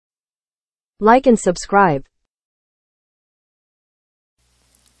like and subscribe.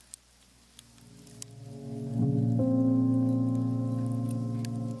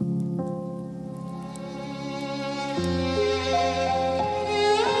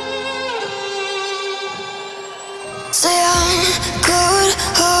 Say I'm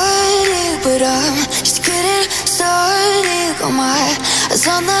good-hearted, but I'm just getting started. Got my eyes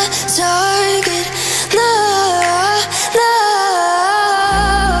on the target. No, no.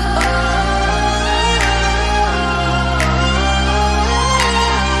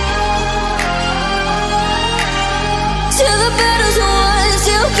 Till the battle's won,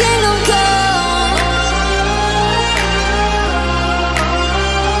 till kingdom come.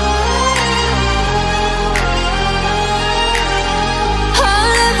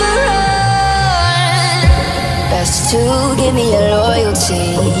 To give me your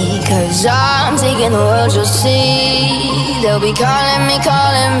loyalty, 'cause I'm taking the world, you'll see. They'll be calling me,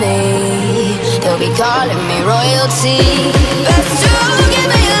 they'll be calling me royalty. Best to give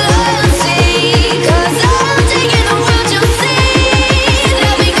me your loyalty, 'cause I'm taking the world, you'll see.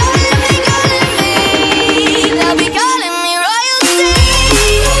 They'll be calling me, they'll be calling me royalty.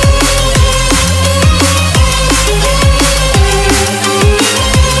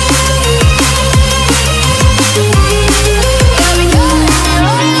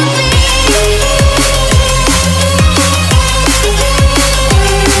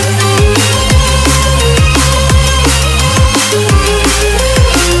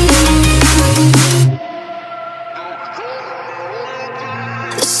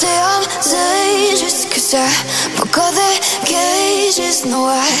 I broke all the cages, no,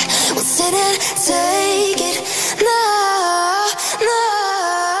 I won't sit and take it now.